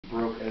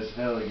broke as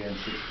hell again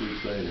 6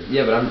 weeks later.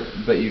 Yeah,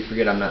 but you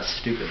forget I'm not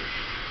stupid.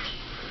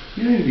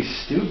 You don't need to be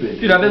stupid.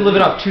 Dude, I've been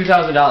living off $2,000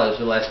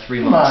 for the last 3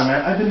 months. Come on,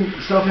 man. I've been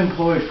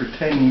self-employed for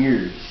 10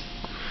 years.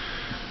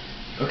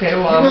 Okay,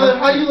 well,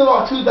 how you live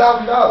off $2,000?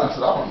 That's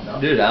what I want to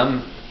know. Dude,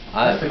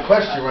 that's the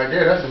question right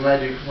there. That's the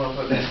magic.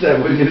 That's that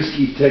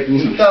Winooski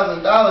technique.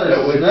 $2,000.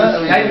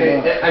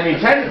 I mean,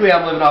 technically,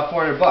 I'm living off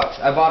 $400.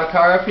 I bought a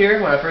car up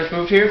here when I first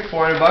moved here,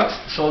 $400.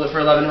 Sold it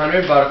for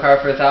 $1,100. Bought a car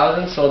for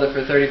 $1,000. Sold it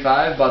for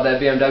 $35. Bought that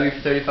BMW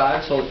for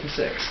 $35. Sold it for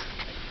 $6.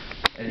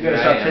 And you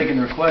gotta stop taking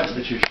requests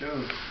at your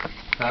shows.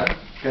 Huh?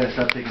 You gotta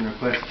stop taking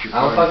requests at your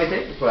I don't parties.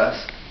 fucking take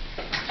requests.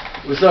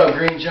 What's up,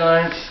 Green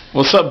Giants?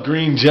 What's up,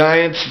 Green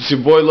Giants? It's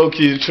your boy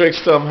Loki the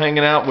Trickster. I'm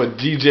hanging out with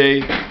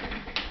DJ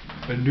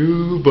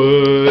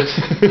Anubus.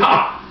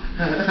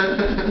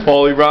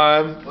 Paulie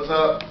Rhyme. What's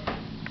up?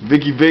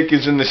 Vicky Vic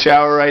is in the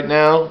shower right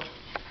now.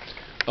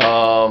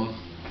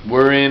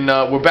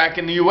 We're back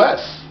in the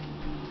U.S.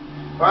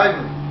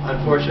 Finally.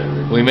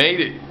 Unfortunately. We made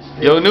it.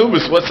 Yo,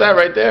 Anubus, what's that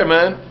right there,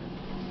 man?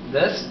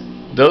 This?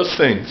 Those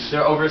things.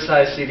 They're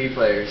oversized CD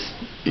players.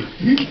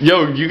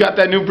 Yo, you got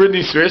that new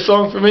Britney Spears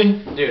song for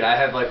me? Dude, I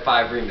have like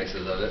 5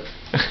 remixes of it.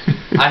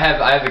 I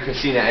have the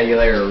Christina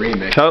Aguilera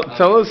remix.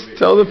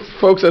 Tell the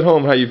folks at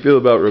home how you feel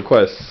about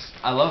requests.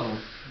 I love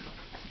them.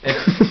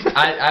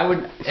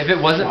 If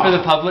it wasn't for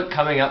the public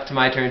coming up to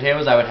my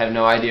turntables, I would have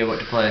no idea what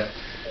to play.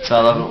 So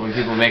I love it when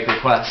people make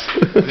requests.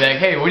 Be like,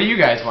 hey, what do you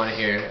guys want to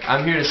hear?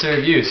 I'm here to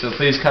serve you, so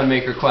please come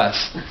make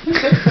requests.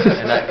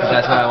 And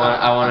that's what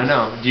I want to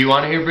know. Do you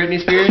want to hear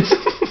Britney Spears?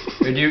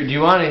 Or do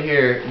you want to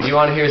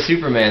hear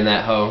Superman,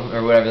 that hoe,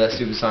 or whatever that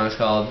stupid song is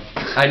called?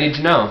 I need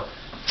to know.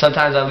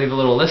 Sometimes I leave a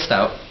little list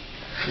out.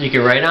 You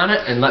can write on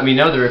it and let me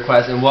know the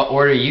request and what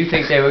order you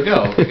think they would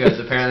go, because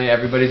apparently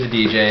everybody's a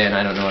DJ and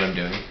I don't know what I'm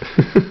doing.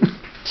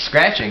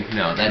 Scratching?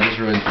 No, that just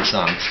ruins the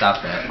song.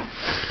 Stop that.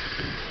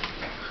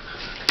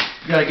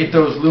 You gotta get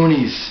those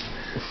loonies.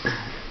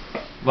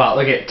 Wow,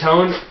 look at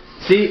tone.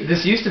 See,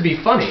 this used to be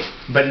funny,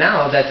 but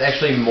now that's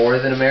actually more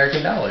than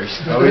American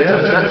dollars. Oh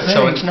yeah,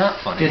 so it's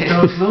not funny. Get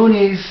those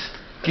loonies.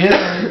 Get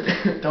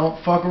them. Don't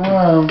fuck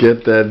around.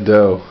 Get that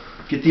dough.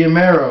 Get the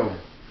Amero.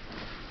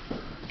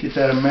 Get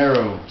that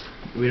Amero.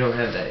 We don't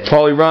have that yet.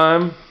 Paulie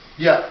Rhyme.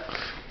 Yeah.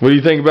 What do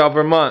you think about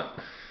Vermont?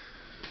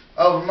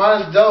 Oh,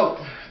 Vermont is dope.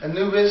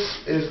 Anubis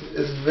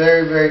is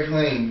very, very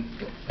clean.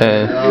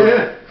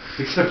 Yeah.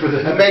 Except for the.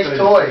 It makes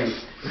toys.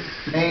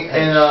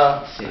 And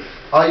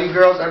all you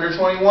girls under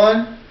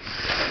 21,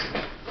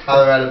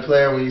 holler at a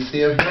player when you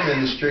see him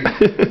in the street.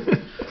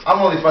 I'm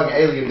only fucking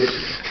alien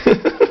bitches.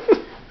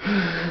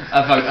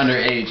 I fuck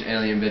underage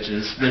alien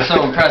bitches. They're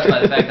so impressed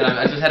by the fact that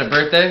I just had a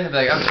birthday. They're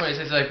like, I'm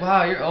 26. They're like,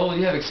 wow, you're old.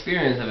 You have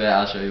experience. I'm like,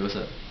 I'll show you. What's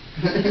up?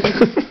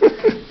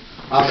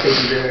 I'll take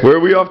you there. Where are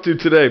we off to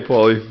today,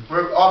 Paulie?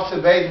 We're off to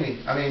Bathe Me.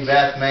 I mean,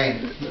 Bath,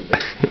 Maine.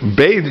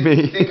 Bathe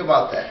me? Think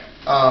about that.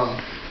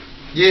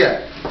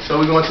 Yeah. So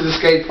we're going to the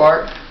skate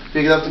park.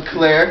 Pick it up to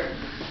Claire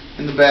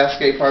in the Bath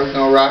skate park. We're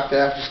going to rock the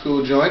after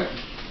school joint.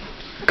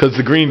 Because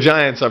the Green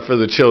Giants are for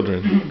the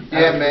children.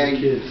 Yeah, man.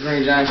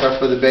 Green Giants are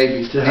for the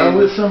babies. To hell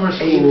with summer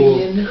school.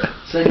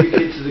 Send your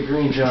kids to the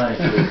Green Giants.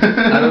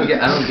 I don't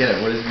get it.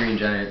 What is Green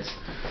Giants?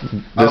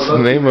 That's the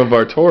name of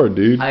our tour,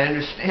 dude. I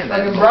understand that.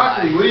 Like a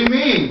broccoli. What do you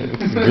mean?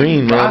 It's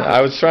green, man.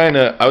 I was trying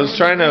to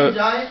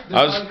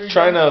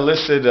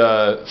elicit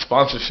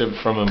sponsorship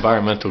from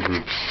environmental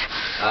groups.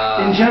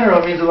 In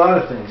general, it means a lot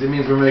of things. It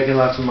means we're making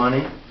lots of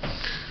money.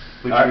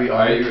 Which are you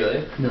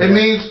really? No. It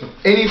means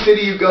any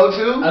city you go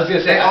to, I was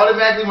gonna say, they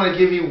automatically want to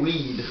give you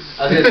weed.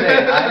 I was gonna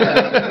say,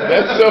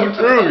 that's so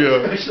true,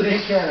 yo. Especially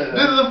in Canada.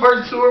 This is the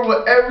first tour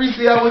where every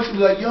city I went to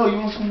be like, yo,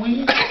 you want some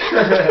weed?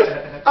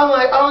 I'm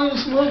like, I don't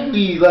even smoke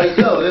weed. Like,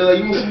 yo, they're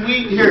like, you want some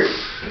weed?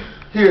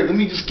 Here, let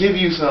me just give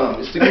you some.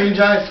 It's the Green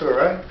Giants tour,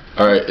 right?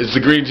 All right, it's the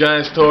Green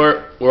Giants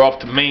tour. We're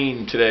off to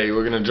Maine today.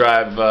 We're gonna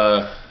drive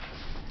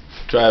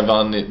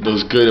on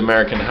those good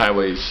American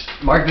highways.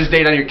 Mark this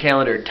date on your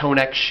calendar.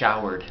 Tonex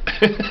showered.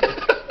 Pick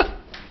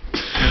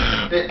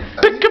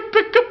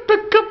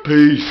up,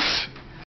 peace.